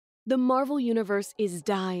The Marvel Universe is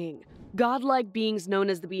dying. Godlike beings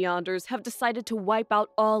known as the Beyonders have decided to wipe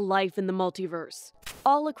out all life in the multiverse.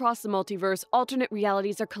 All across the multiverse, alternate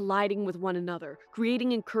realities are colliding with one another,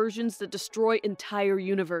 creating incursions that destroy entire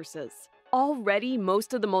universes. Already,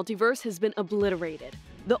 most of the multiverse has been obliterated.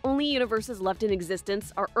 The only universes left in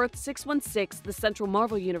existence are Earth 616, the Central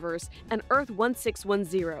Marvel Universe, and Earth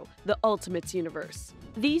 1610, the Ultimates Universe.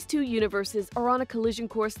 These two universes are on a collision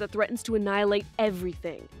course that threatens to annihilate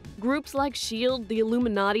everything. Groups like S.H.I.E.L.D., the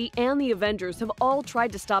Illuminati, and the Avengers have all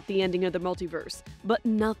tried to stop the ending of the multiverse, but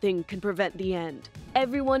nothing can prevent the end.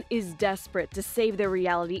 Everyone is desperate to save their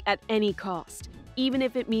reality at any cost, even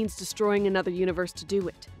if it means destroying another universe to do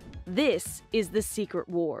it. This is the Secret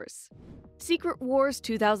Wars. Secret Wars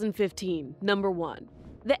 2015, Number 1.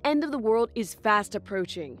 The end of the world is fast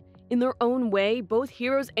approaching. In their own way, both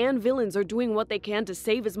heroes and villains are doing what they can to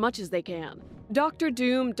save as much as they can. Doctor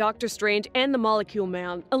Doom, Doctor Strange, and the Molecule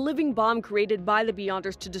Man, a living bomb created by the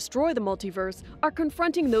Beyonders to destroy the multiverse, are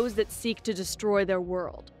confronting those that seek to destroy their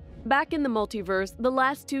world. Back in the multiverse, the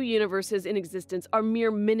last two universes in existence are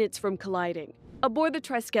mere minutes from colliding. Aboard the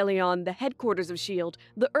Triskelion, the headquarters of S.H.I.E.L.D.,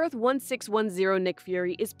 the Earth 1610 Nick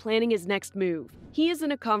Fury is planning his next move. He is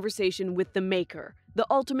in a conversation with the Maker, the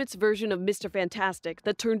Ultimates version of Mr. Fantastic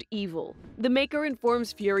that turned evil. The Maker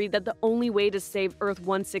informs Fury that the only way to save Earth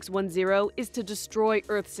 1610 is to destroy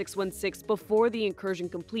Earth 616 before the incursion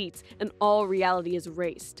completes and all reality is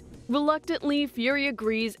erased. Reluctantly, Fury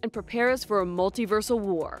agrees and prepares for a multiversal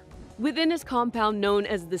war. Within his compound known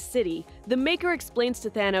as the City, the Maker explains to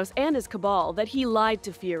Thanos and his Cabal that he lied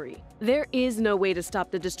to Fury. There is no way to stop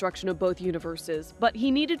the destruction of both universes, but he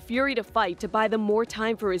needed Fury to fight to buy them more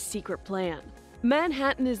time for his secret plan.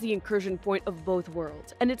 Manhattan is the incursion point of both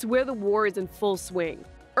worlds, and it's where the war is in full swing.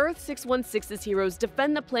 Earth 616's heroes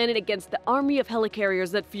defend the planet against the army of helicarriers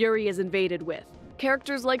that Fury has invaded with.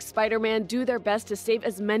 Characters like Spider-Man do their best to save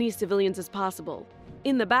as many civilians as possible.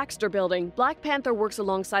 In the Baxter Building, Black Panther works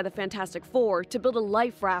alongside the Fantastic Four to build a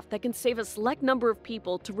life raft that can save a select number of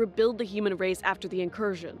people to rebuild the human race after the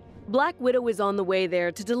incursion. Black Widow is on the way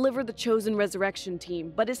there to deliver the chosen resurrection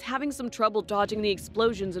team, but is having some trouble dodging the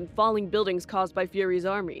explosions and falling buildings caused by Fury's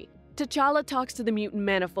army. T'Challa talks to the mutant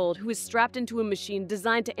Manifold, who is strapped into a machine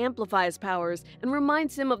designed to amplify his powers, and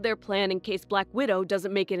reminds him of their plan in case Black Widow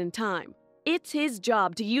doesn't make it in time. It's his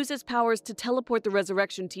job to use his powers to teleport the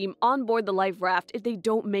resurrection team on board the life raft if they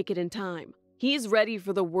don't make it in time. He's ready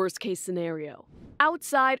for the worst-case scenario.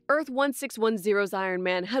 Outside, Earth 1610's Iron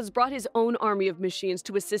Man has brought his own army of machines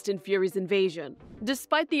to assist in Fury's invasion.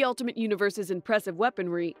 Despite the Ultimate Universe's impressive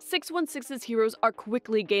weaponry, 616's heroes are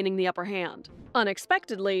quickly gaining the upper hand.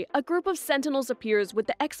 Unexpectedly, a group of Sentinels appears with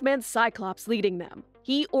the X-Man Cyclops leading them.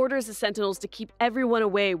 He orders the Sentinels to keep everyone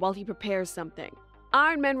away while he prepares something.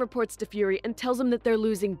 Iron Man reports to Fury and tells him that they're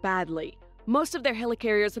losing badly. Most of their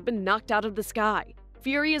helicarriers have been knocked out of the sky.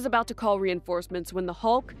 Fury is about to call reinforcements when the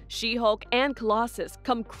Hulk, She-Hulk, and Colossus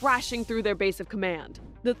come crashing through their base of command.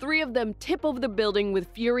 The three of them tip over the building with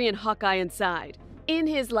Fury and Hawkeye inside. In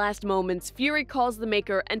his last moments, Fury calls the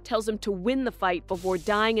Maker and tells him to win the fight before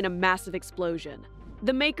dying in a massive explosion.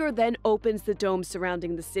 The Maker then opens the dome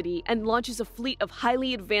surrounding the city and launches a fleet of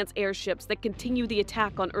highly advanced airships that continue the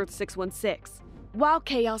attack on Earth 616. While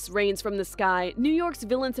chaos reigns from the sky, New York's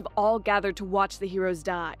villains have all gathered to watch the heroes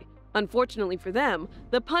die. Unfortunately for them,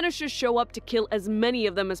 the Punishers show up to kill as many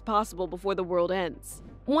of them as possible before the world ends.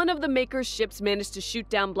 One of the Maker's ships managed to shoot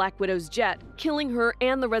down Black Widow's jet, killing her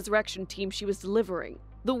and the resurrection team she was delivering.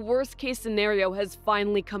 The worst-case scenario has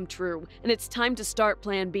finally come true, and it's time to start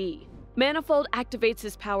Plan B. Manifold activates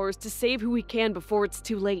his powers to save who he can before it's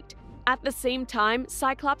too late. At the same time,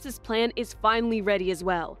 Cyclops' plan is finally ready as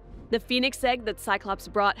well. The Phoenix Egg that Cyclops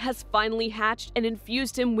brought has finally hatched and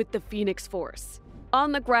infused him with the Phoenix Force.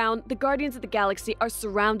 On the ground, the Guardians of the Galaxy are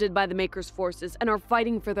surrounded by the Maker's forces and are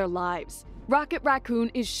fighting for their lives. Rocket Raccoon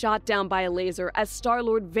is shot down by a laser as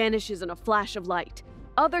Star-Lord vanishes in a flash of light.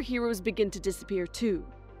 Other heroes begin to disappear too.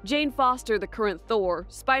 Jane Foster, the current Thor,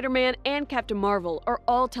 Spider-Man, and Captain Marvel are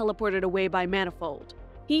all teleported away by Manifold.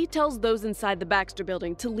 He tells those inside the Baxter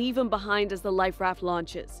Building to leave him behind as the life raft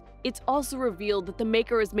launches. It's also revealed that the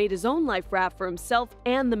Maker has made his own life raft for himself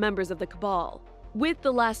and the members of the Cabal. With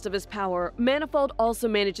the last of his power, Manifold also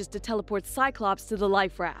manages to teleport Cyclops to the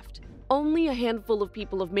life raft. Only a handful of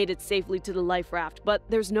people have made it safely to the life raft, but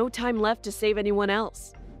there's no time left to save anyone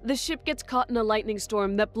else. The ship gets caught in a lightning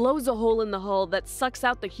storm that blows a hole in the hull that sucks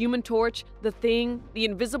out the Human Torch, the Thing, the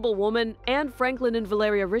Invisible Woman, and Franklin and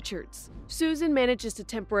Valeria Richards. Susan manages to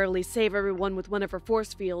temporarily save everyone with one of her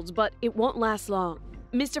force fields, but it won't last long.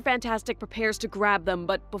 Mr. Fantastic prepares to grab them,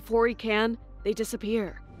 but before he can, they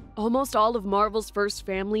disappear. Almost all of Marvel's first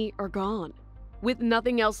family are gone. With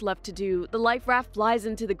nothing else left to do, the life raft flies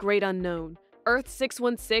into the great unknown. Earth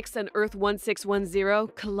 616 and Earth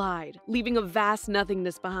 1610 collide, leaving a vast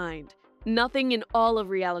nothingness behind. Nothing in all of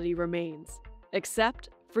reality remains, except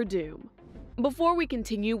for Doom. Before we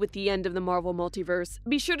continue with the end of the Marvel Multiverse,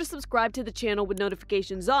 be sure to subscribe to the channel with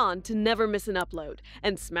notifications on to never miss an upload,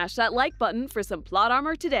 and smash that like button for some plot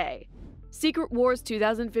armor today. Secret Wars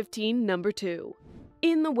 2015 Number 2.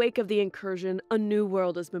 In the wake of the incursion, a new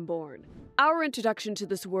world has been born. Our introduction to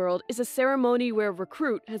this world is a ceremony where a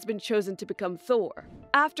recruit has been chosen to become Thor.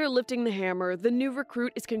 After lifting the hammer, the new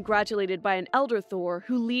recruit is congratulated by an elder Thor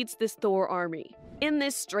who leads this Thor army. In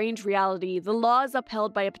this strange reality, the law is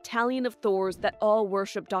upheld by a battalion of Thors that all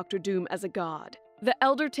worship Dr. Doom as a god. The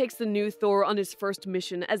elder takes the new Thor on his first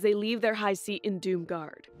mission as they leave their high seat in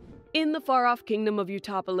Doomguard. In the far-off kingdom of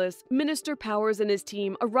Utopolis, Minister Powers and his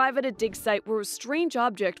team arrive at a dig site where a strange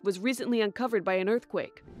object was recently uncovered by an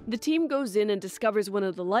earthquake. The team goes in and discovers one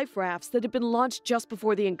of the life rafts that had been launched just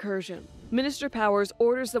before the incursion. Minister Powers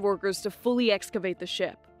orders the workers to fully excavate the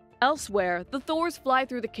ship. Elsewhere, the Thors fly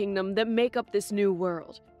through the kingdom that make up this new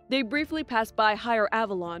world. They briefly pass by Higher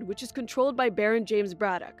Avalon, which is controlled by Baron James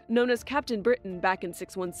Braddock, known as Captain Britain back in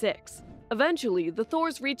 616. Eventually, the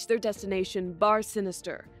Thors reach their destination, Bar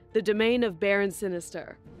Sinister, the domain of Baron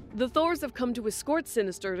Sinister. The Thors have come to escort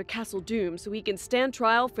Sinister to Castle Doom so he can stand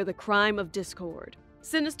trial for the crime of discord.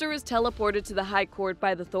 Sinister is teleported to the High Court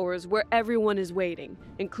by the Thors where everyone is waiting,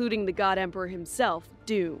 including the God Emperor himself,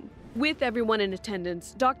 Doom. With everyone in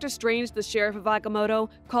attendance, Dr. Strange, the Sheriff of Agamotto,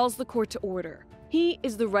 calls the court to order. He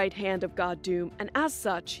is the right hand of God Doom, and as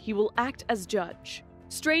such, he will act as judge.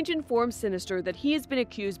 Strange informs Sinister that he has been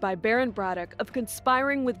accused by Baron Braddock of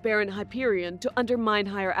conspiring with Baron Hyperion to undermine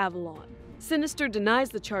Higher Avalon. Sinister denies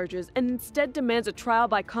the charges and instead demands a trial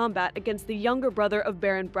by combat against the younger brother of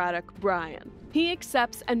Baron Braddock, Brian. He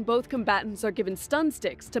accepts and both combatants are given stun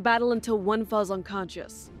sticks to battle until one falls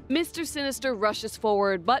unconscious. Mr. Sinister rushes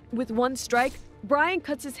forward, but with one strike, Brian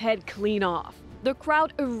cuts his head clean off. The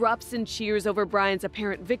crowd erupts in cheers over Brian's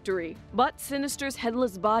apparent victory, but Sinister's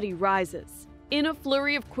headless body rises. In a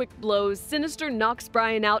flurry of quick blows, Sinister knocks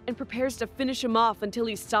Brian out and prepares to finish him off until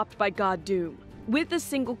he's stopped by God Doom. With a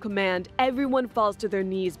single command, everyone falls to their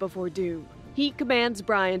knees before Doom. He commands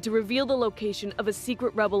Brian to reveal the location of a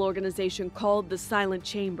secret rebel organization called the Silent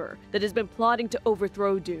Chamber that has been plotting to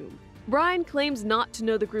overthrow Doom. Brian claims not to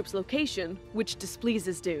know the group's location, which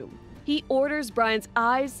displeases Doom. He orders Brian's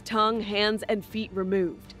eyes, tongue, hands, and feet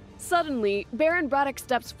removed. Suddenly, Baron Braddock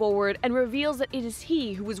steps forward and reveals that it is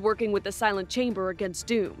he who was working with the Silent Chamber against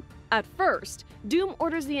Doom. At first, Doom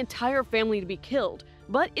orders the entire family to be killed,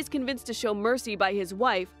 but is convinced to show mercy by his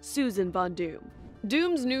wife, Susan Von Doom.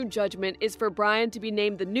 Doom's new judgment is for Brian to be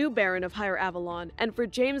named the new Baron of Higher Avalon and for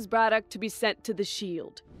James Braddock to be sent to the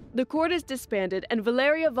Shield. The court is disbanded and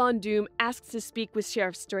Valeria Von Doom asks to speak with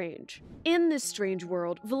Sheriff Strange. In this strange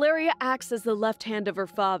world, Valeria acts as the left hand of her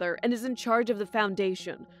father and is in charge of the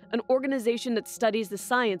Foundation, an organization that studies the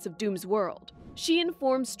science of Doom's world. She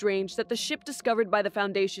informs Strange that the ship discovered by the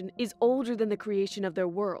Foundation is older than the creation of their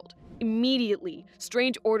world. Immediately,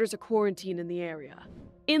 Strange orders a quarantine in the area.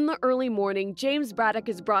 In the early morning, James Braddock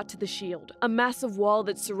is brought to the Shield, a massive wall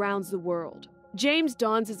that surrounds the world. James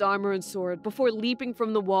dons his armor and sword before leaping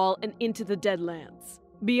from the wall and into the Deadlands.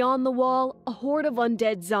 Beyond the wall, a horde of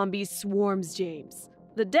undead zombies swarms James.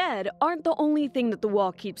 The dead aren't the only thing that the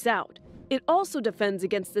wall keeps out. It also defends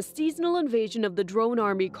against the seasonal invasion of the drone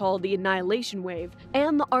army called the Annihilation Wave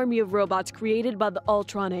and the army of robots created by the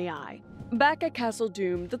Ultron AI. Back at Castle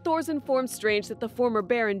Doom, the Thors inform Strange that the former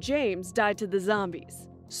Baron James died to the zombies.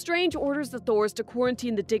 Strange orders the Thors to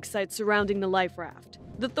quarantine the dig site surrounding the life raft.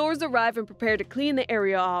 The Thors arrive and prepare to clean the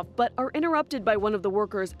area off, but are interrupted by one of the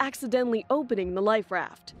workers accidentally opening the life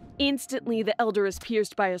raft. Instantly, the Elder is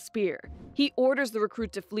pierced by a spear. He orders the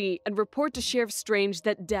recruit to flee and report to Sheriff Strange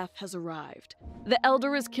that death has arrived. The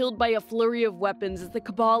Elder is killed by a flurry of weapons as the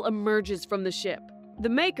Cabal emerges from the ship. The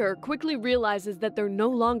Maker quickly realizes that they're no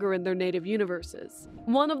longer in their native universes.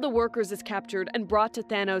 One of the workers is captured and brought to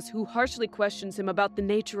Thanos, who harshly questions him about the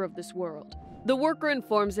nature of this world. The worker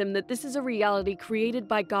informs him that this is a reality created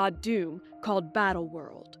by God Doom called Battle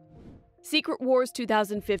World. Secret Wars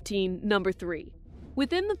 2015 Number 3.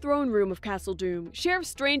 Within the throne room of Castle Doom, Sheriff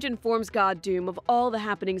Strange informs God Doom of all the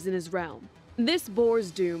happenings in his realm. This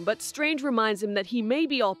bores Doom, but Strange reminds him that he may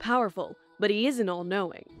be all-powerful, but he isn't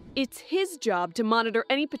all-knowing. It's his job to monitor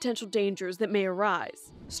any potential dangers that may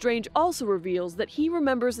arise. Strange also reveals that he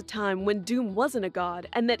remembers a time when Doom wasn't a god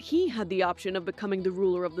and that he had the option of becoming the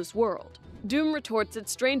ruler of this world. Doom retorts that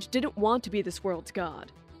Strange didn't want to be this world's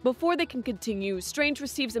god. Before they can continue, Strange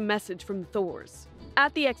receives a message from the Thors.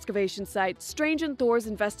 At the excavation site, Strange and Thors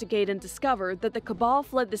investigate and discover that the Cabal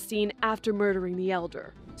fled the scene after murdering the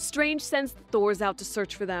Elder. Strange sends the Thors out to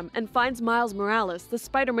search for them and finds Miles Morales, the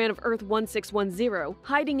Spider-Man of Earth 1610,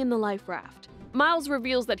 hiding in the life raft. Miles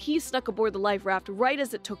reveals that he snuck aboard the life raft right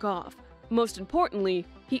as it took off. Most importantly,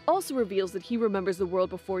 he also reveals that he remembers the world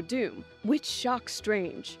before Doom, which shocks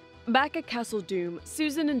Strange. Back at Castle Doom,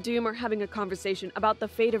 Susan and Doom are having a conversation about the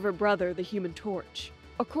fate of her brother, the Human Torch.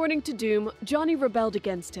 According to Doom, Johnny rebelled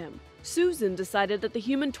against him. Susan decided that the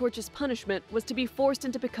Human Torch's punishment was to be forced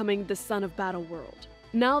into becoming the Son of Battleworld.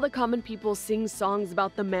 Now the common people sing songs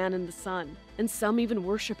about the man in the sun, and some even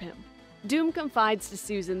worship him. Doom confides to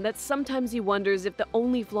Susan that sometimes he wonders if the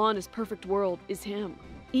only flaw in his perfect world is him.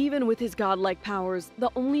 Even with his godlike powers,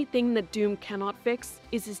 the only thing that Doom cannot fix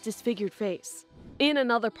is his disfigured face. In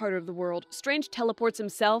another part of the world, Strange teleports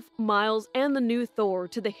himself, Miles, and the new Thor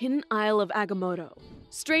to the hidden Isle of Agamotto.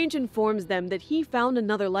 Strange informs them that he found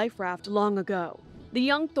another life raft long ago. The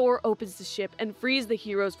young Thor opens the ship and frees the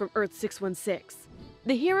heroes from Earth 616.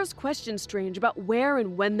 The heroes question Strange about where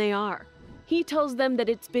and when they are. He tells them that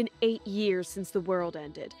it's been 8 years since the world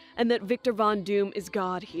ended, and that Victor Von Doom is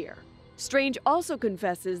God here. Strange also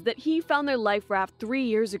confesses that he found their life raft 3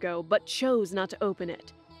 years ago, but chose not to open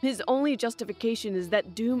it. His only justification is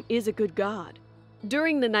that Doom is a good god.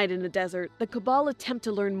 During the night in the desert, the Cabal attempt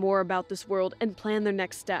to learn more about this world and plan their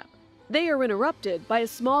next step. They are interrupted by a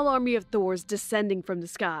small army of Thors descending from the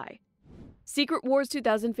sky. Secret Wars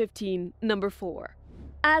 2015, number 4.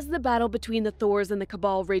 As the battle between the Thors and the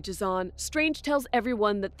Cabal rages on, Strange tells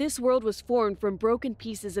everyone that this world was formed from broken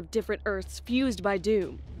pieces of different Earths fused by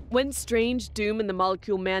Doom. When Strange, Doom, and the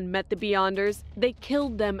Molecule Man met the Beyonders, they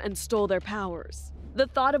killed them and stole their powers. The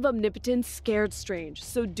thought of omnipotence scared Strange,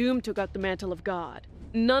 so Doom took out the mantle of God.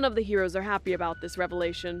 None of the heroes are happy about this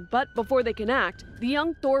revelation, but before they can act, the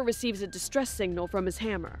young Thor receives a distress signal from his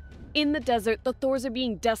hammer. In the desert, the Thors are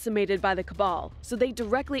being decimated by the Cabal, so they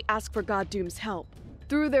directly ask for God Doom's help.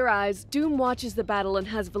 Through their eyes, Doom watches the battle and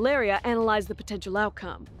has Valeria analyze the potential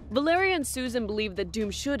outcome. Valeria and Susan believe that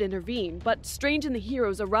Doom should intervene, but Strange and the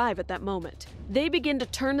heroes arrive at that moment. They begin to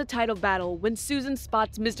turn the tide of battle when Susan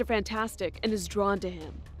spots Mr. Fantastic and is drawn to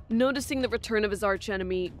him. Noticing the return of his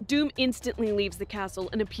archenemy, Doom instantly leaves the castle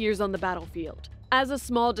and appears on the battlefield. As a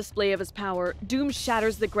small display of his power, Doom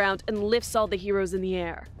shatters the ground and lifts all the heroes in the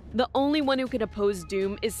air. The only one who can oppose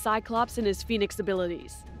Doom is Cyclops and his Phoenix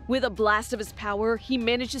abilities. With a blast of his power, he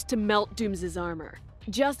manages to melt Doom's armor.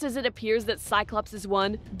 Just as it appears that Cyclops is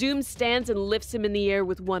won, Doom stands and lifts him in the air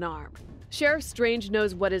with one arm. Sheriff Strange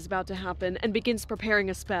knows what is about to happen and begins preparing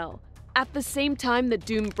a spell. At the same time that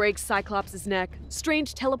Doom breaks Cyclops' neck,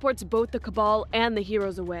 Strange teleports both the Cabal and the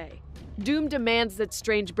heroes away. Doom demands that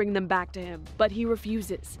Strange bring them back to him, but he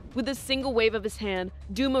refuses. With a single wave of his hand,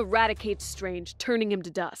 Doom eradicates Strange, turning him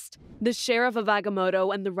to dust. The Sheriff of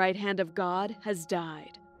Agamotto and the right hand of God has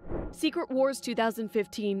died. Secret Wars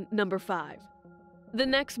 2015, number 5. The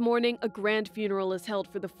next morning, a grand funeral is held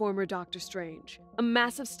for the former Doctor Strange. A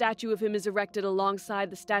massive statue of him is erected alongside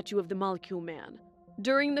the statue of the Molecule Man.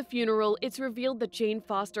 During the funeral, it's revealed that Jane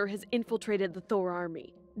Foster has infiltrated the Thor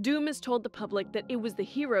army. Doom has told the public that it was the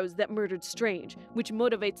heroes that murdered Strange, which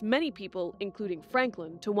motivates many people, including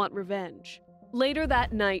Franklin, to want revenge. Later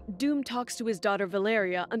that night, Doom talks to his daughter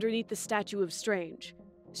Valeria underneath the statue of Strange.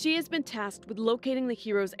 She has been tasked with locating the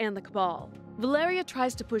heroes and the Cabal. Valeria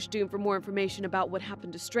tries to push Doom for more information about what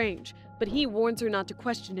happened to Strange, but he warns her not to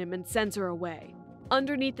question him and sends her away.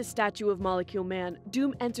 Underneath the statue of Molecule Man,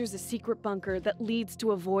 Doom enters a secret bunker that leads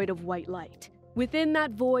to a void of white light. Within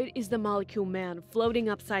that void is the Molecule Man floating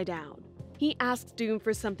upside down. He asks Doom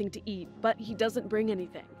for something to eat, but he doesn't bring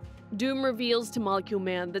anything. Doom reveals to Molecule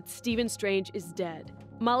Man that Stephen Strange is dead.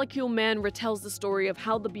 Molecule Man retells the story of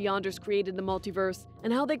how the Beyonders created the multiverse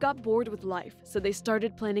and how they got bored with life, so they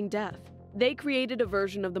started planning death. They created a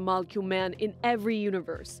version of the Molecule Man in every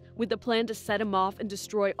universe, with the plan to set him off and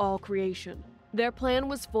destroy all creation. Their plan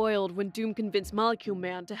was foiled when Doom convinced Molecule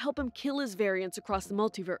Man to help him kill his variants across the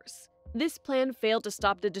multiverse. This plan failed to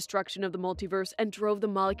stop the destruction of the multiverse and drove the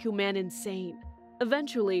Molecule Man insane.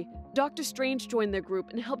 Eventually, Doctor Strange joined their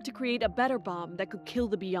group and helped to create a better bomb that could kill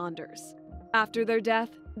the Beyonders. After their death,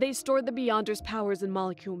 they stored the Beyonders' powers in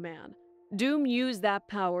Molecule Man. Doom used that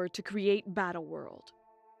power to create Battleworld.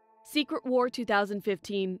 Secret War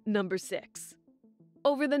 2015, number 6.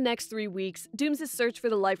 Over the next 3 weeks, Doom's search for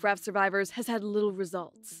the life raft survivors has had little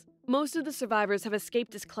results. Most of the survivors have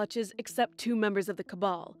escaped his clutches except 2 members of the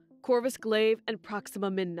Cabal, Corvus Glaive and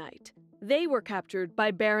Proxima Midnight. They were captured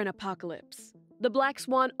by Baron Apocalypse. The Black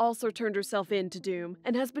Swan also turned herself in to Doom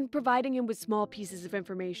and has been providing him with small pieces of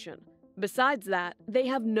information. Besides that, they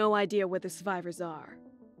have no idea where the survivors are.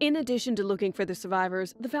 In addition to looking for the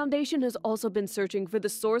survivors, the Foundation has also been searching for the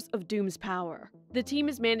source of Doom's power. The team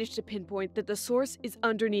has managed to pinpoint that the source is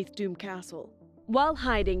underneath Doom Castle. While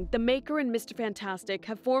hiding, the Maker and Mr. Fantastic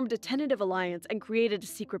have formed a tentative alliance and created a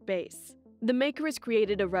secret base. The Maker has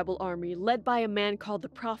created a rebel army led by a man called the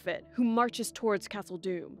Prophet, who marches towards Castle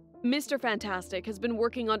Doom. Mr. Fantastic has been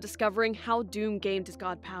working on discovering how Doom gained his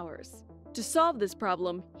god powers. To solve this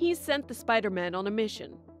problem, he's sent the Spider-Man on a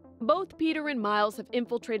mission. Both Peter and Miles have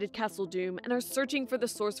infiltrated Castle Doom and are searching for the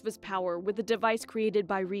source of his power with a device created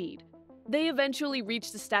by Reed. They eventually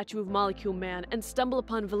reach the statue of Molecule Man and stumble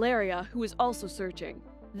upon Valeria, who is also searching.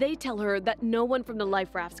 They tell her that no one from the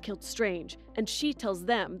life rafts killed Strange, and she tells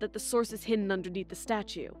them that the source is hidden underneath the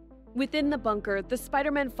statue. Within the bunker, the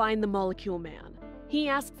Spider-Men find the Molecule Man. He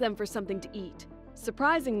asks them for something to eat.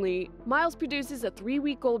 Surprisingly, Miles produces a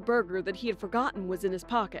 3-week-old burger that he had forgotten was in his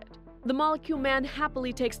pocket. The Molecule Man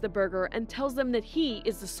happily takes the burger and tells them that he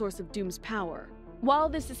is the source of Doom's power. While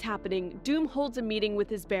this is happening, Doom holds a meeting with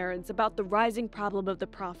his barons about the rising problem of the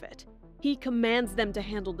Prophet. He commands them to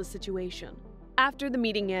handle the situation. After the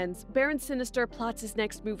meeting ends, Baron Sinister plots his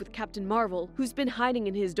next move with Captain Marvel, who's been hiding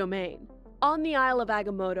in his domain. On the Isle of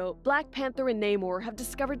Agamotto, Black Panther and Namor have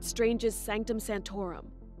discovered Strange's Sanctum Sanctorum.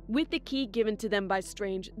 With the key given to them by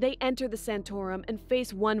Strange, they enter the Sanctorum and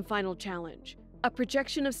face one final challenge. A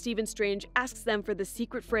projection of Stephen Strange asks them for the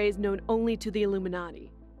secret phrase known only to the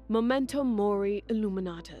Illuminati: Memento Mori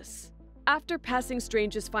Illuminatus. After passing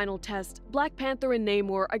Strange's final test, Black Panther and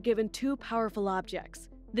Namor are given 2 powerful objects: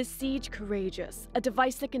 the Siege Courageous, a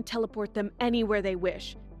device that can teleport them anywhere they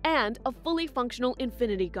wish, and a fully functional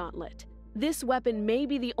Infinity Gauntlet. This weapon may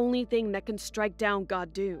be the only thing that can strike down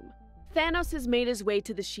God Doom. Thanos has made his way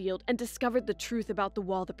to the shield and discovered the truth about the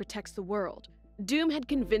wall that protects the world. Doom had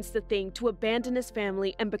convinced the Thing to abandon his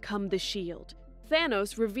family and become the shield.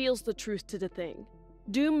 Thanos reveals the truth to the Thing.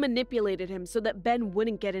 Doom manipulated him so that Ben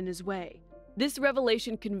wouldn't get in his way. This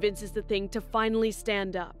revelation convinces the Thing to finally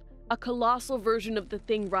stand up. A colossal version of the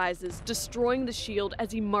Thing rises, destroying the shield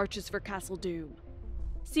as he marches for Castle Doom.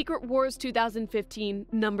 Secret Wars 2015,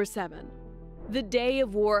 number 7. The day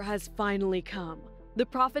of war has finally come. The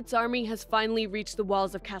Prophet's army has finally reached the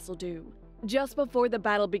walls of Castle Doom. Just before the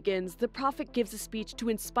battle begins, the Prophet gives a speech to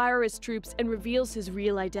inspire his troops and reveals his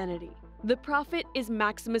real identity. The Prophet is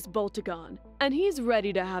Maximus Boltagon, and he's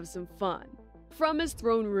ready to have some fun. From his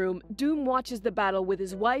throne room, Doom watches the battle with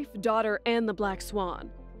his wife, daughter, and the Black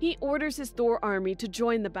Swan. He orders his Thor army to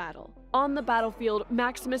join the battle. On the battlefield,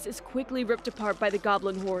 Maximus is quickly ripped apart by the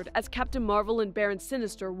Goblin Horde as Captain Marvel and Baron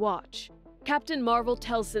Sinister watch. Captain Marvel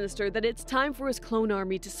tells Sinister that it's time for his clone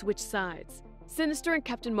army to switch sides. Sinister and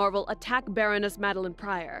Captain Marvel attack Baroness Madeline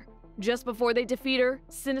Pryor. Just before they defeat her,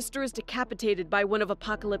 Sinister is decapitated by one of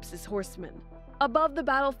Apocalypse's horsemen. Above the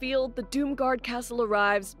battlefield, the Doomguard castle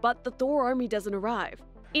arrives, but the Thor army doesn't arrive.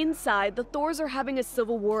 Inside, the Thors are having a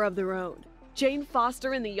civil war of their own. Jane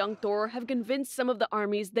Foster and the young Thor have convinced some of the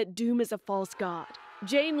armies that Doom is a false god.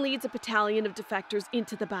 Jane leads a battalion of defectors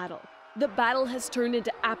into the battle. The battle has turned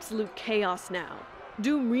into absolute chaos now.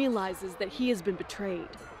 Doom realizes that he has been betrayed.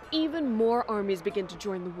 Even more armies begin to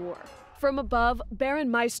join the war. From above,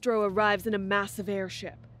 Baron Maestro arrives in a massive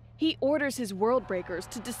airship. He orders his Worldbreakers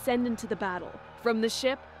to descend into the battle. From the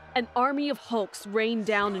ship, an army of Hulks rain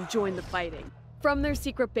down and join the fighting. From their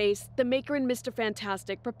secret base, the Maker and Mr.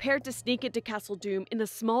 Fantastic prepare to sneak into Castle Doom in a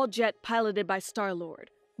small jet piloted by Star-Lord.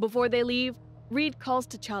 Before they leave, Reed calls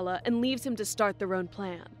T'Challa and leaves him to start their own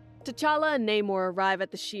plan. T'Challa and Namor arrive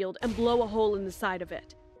at the shield and blow a hole in the side of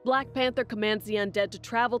it. Black Panther commands the undead to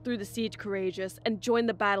travel through the Siege Courageous and join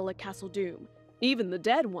the battle at Castle Doom. Even the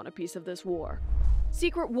dead want a piece of this war.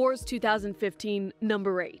 Secret Wars 2015,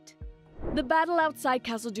 number 8. The battle outside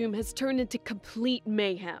Castle Doom has turned into complete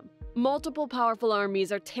mayhem. Multiple powerful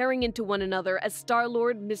armies are tearing into one another as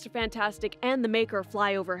Star-Lord, Mr. Fantastic, and the Maker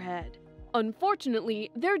fly overhead. Unfortunately,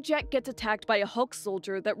 their jet gets attacked by a Hulk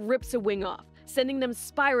soldier that rips a wing off, sending them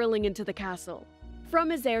spiraling into the castle. From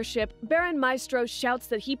his airship, Baron Maestro shouts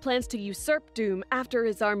that he plans to usurp Doom after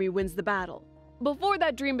his army wins the battle. Before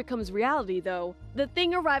that dream becomes reality, though, the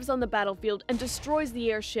Thing arrives on the battlefield and destroys the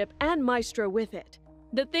airship and Maestro with it.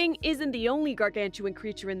 The Thing isn't the only gargantuan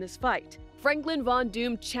creature in this fight. Franklin Von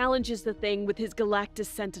Doom challenges the Thing with his Galactus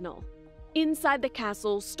Sentinel. Inside the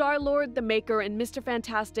castle, Star-Lord, the Maker, and Mr.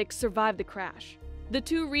 Fantastic survive the crash. The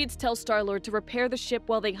two Reeds tell Star-Lord to repair the ship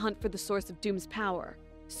while they hunt for the source of Doom's power.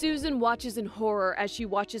 Susan watches in horror as she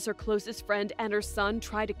watches her closest friend and her son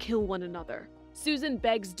try to kill one another. Susan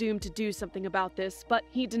begs Doom to do something about this, but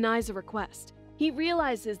he denies a request. He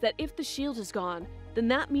realizes that if the shield is gone, then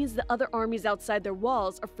that means the other armies outside their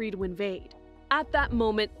walls are free to invade. At that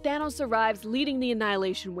moment, Thanos arrives leading the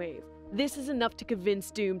Annihilation Wave. This is enough to convince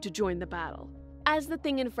Doom to join the battle. As the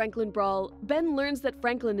Thing and Franklin brawl, Ben learns that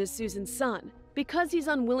Franklin is Susan's son. Because he's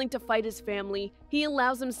unwilling to fight his family, he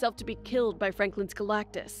allows himself to be killed by Franklin's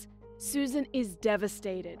Galactus. Susan is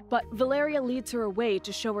devastated, but Valeria leads her away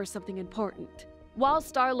to show her something important. While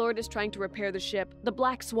Star-Lord is trying to repair the ship, the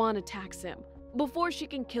Black Swan attacks him. Before she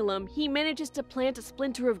can kill him, he manages to plant a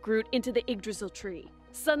splinter of Groot into the Yggdrasil tree.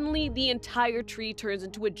 Suddenly, the entire tree turns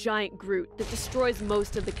into a giant Groot that destroys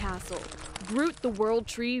most of the castle. Groot the World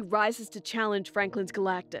Tree rises to challenge Franklin's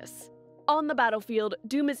Galactus. On the battlefield,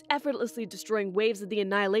 Doom is effortlessly destroying waves of the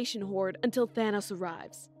Annihilation Horde until Thanos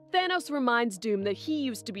arrives. Thanos reminds Doom that he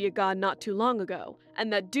used to be a god not too long ago,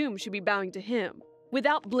 and that Doom should be bowing to him.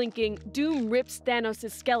 Without blinking, Doom rips Thanos'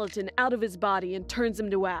 skeleton out of his body and turns him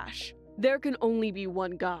to ash. There can only be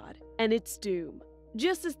one god, and it's Doom.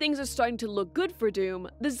 Just as things are starting to look good for Doom,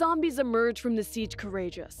 the zombies emerge from the siege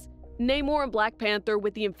courageous. Namor and Black Panther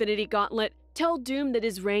with the Infinity Gauntlet tell Doom that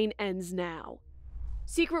his reign ends now.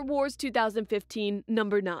 Secret Wars 2015,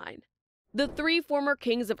 number 9. The 3 former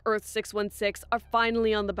kings of Earth 616 are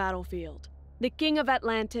finally on the battlefield. The King of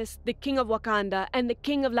Atlantis, the King of Wakanda, and the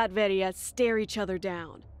King of Latveria stare each other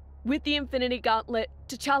down. With the Infinity Gauntlet,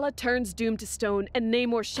 T'Challa turns Doom to stone and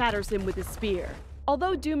Namor shatters him with his spear.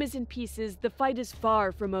 Although Doom is in pieces, the fight is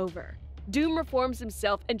far from over. Doom reforms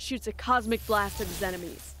himself and shoots a cosmic blast at his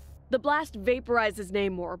enemies. The blast vaporizes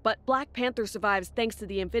Namor, but Black Panther survives thanks to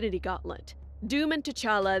the Infinity Gauntlet. Doom and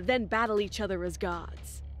T'Challa then battle each other as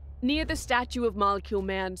gods. Near the statue of Molecule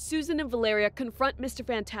Man, Susan and Valeria confront Mr.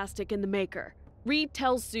 Fantastic and the Maker. Reed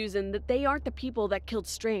tells Susan that they aren't the people that killed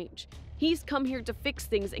Strange. He's come here to fix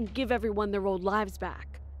things and give everyone their old lives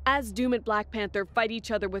back. As Doom and Black Panther fight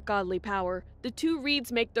each other with godly power, the 2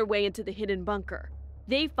 Reeds make their way into the hidden bunker.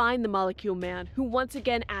 They find the Molecule Man, who once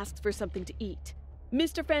again asks for something to eat.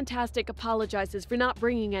 Mr. Fantastic apologizes for not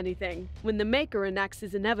bringing anything, when the Maker enacts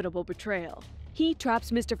his inevitable betrayal. He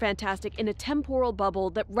traps Mr. Fantastic in a temporal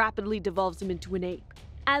bubble that rapidly devolves him into an ape.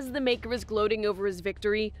 As the Maker is gloating over his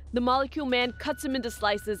victory, the Molecule Man cuts him into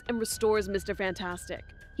slices and restores Mr. Fantastic.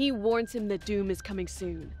 He warns him that Doom is coming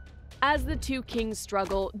soon. As the 2 kings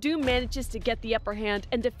struggle, Doom manages to get the upper hand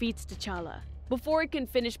and defeats T'Challa. Before he can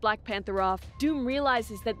finish Black Panther off, Doom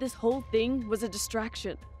realizes that this whole thing was a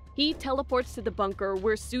distraction. He teleports to the bunker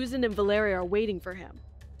where Susan and Valeria are waiting for him.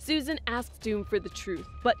 Susan asks Doom for the truth,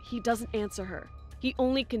 but he doesn't answer her. He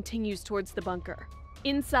only continues towards the bunker.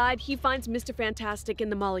 Inside, he finds Mr. Fantastic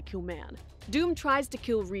and the Molecule Man. Doom tries to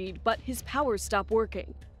kill Reed, but his powers stop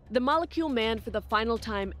working. The Molecule Man, for the final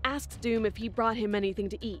time, asks Doom if he brought him anything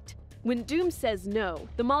to eat. When Doom says no,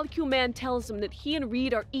 the Molecule Man tells him that he and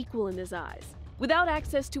Reed are equal in his eyes. Without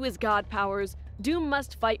access to his god powers, Doom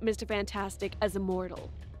must fight Mr. Fantastic as a mortal.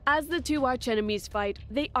 As the 2 archenemies fight,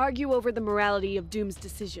 they argue over the morality of Doom's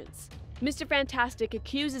decisions. Mr. Fantastic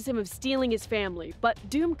accuses him of stealing his family, but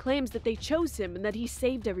Doom claims that they chose him and that he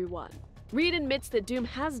saved everyone. Reed admits that Doom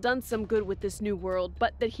has done some good with this new world,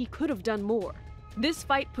 but that he could have done more. This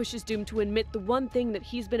fight pushes Doom to admit the one thing that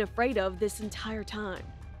he's been afraid of this entire time.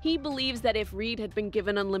 He believes that if Reed had been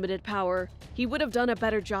given unlimited power, he would have done a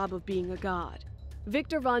better job of being a god.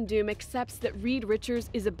 Victor Von Doom accepts that Reed Richards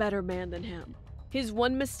is a better man than him. His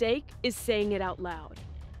one mistake is saying it out loud.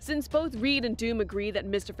 Since both Reed and Doom agree that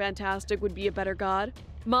Mr. Fantastic would be a better god,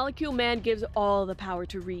 Molecule Man gives all the power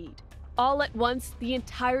to Reed. All at once, the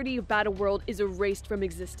entirety of Battleworld is erased from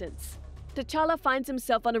existence. T'Challa finds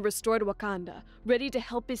himself on a restored Wakanda, ready to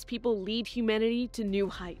help his people lead humanity to new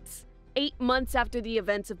heights. 8 months after the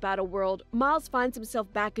events of Battleworld, Miles finds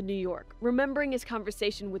himself back in New York, remembering his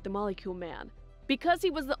conversation with the Molecule Man. Because he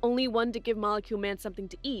was the only one to give Molecule Man something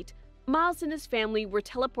to eat, Miles and his family were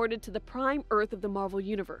teleported to the prime Earth of the Marvel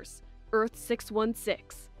Universe, Earth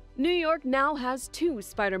 616. New York now has 2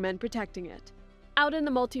 Spider-Men protecting it. Out in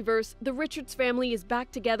the multiverse, the Richards family is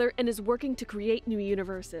back together and is working to create new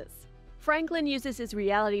universes. Franklin uses his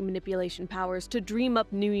reality manipulation powers to dream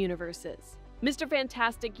up new universes. Mr.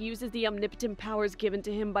 Fantastic uses the omnipotent powers given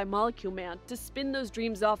to him by Molecule Man to spin those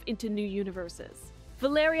dreams off into new universes.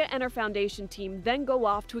 Valeria and her Foundation team then go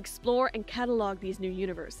off to explore and catalog these new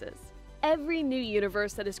universes. Every new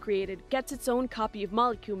universe that is created gets its own copy of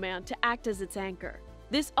Molecule Man to act as its anchor.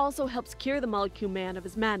 This also helps cure the Molecule Man of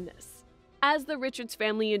his madness. As the Richards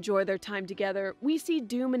family enjoy their time together, we see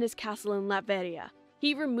Doom in his castle in Latveria.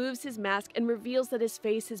 He removes his mask and reveals that his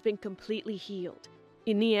face has been completely healed.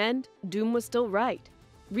 In the end, Doom was still right.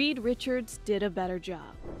 Reed Richards did a better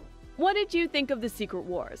job. What did you think of the Secret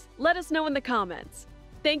Wars? Let us know in the comments.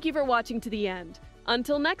 Thank you for watching to the end.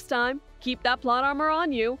 Until next time, keep that plot armor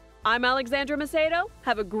on you. I'm Alexandra Macedo.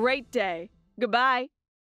 Have a great day. Goodbye.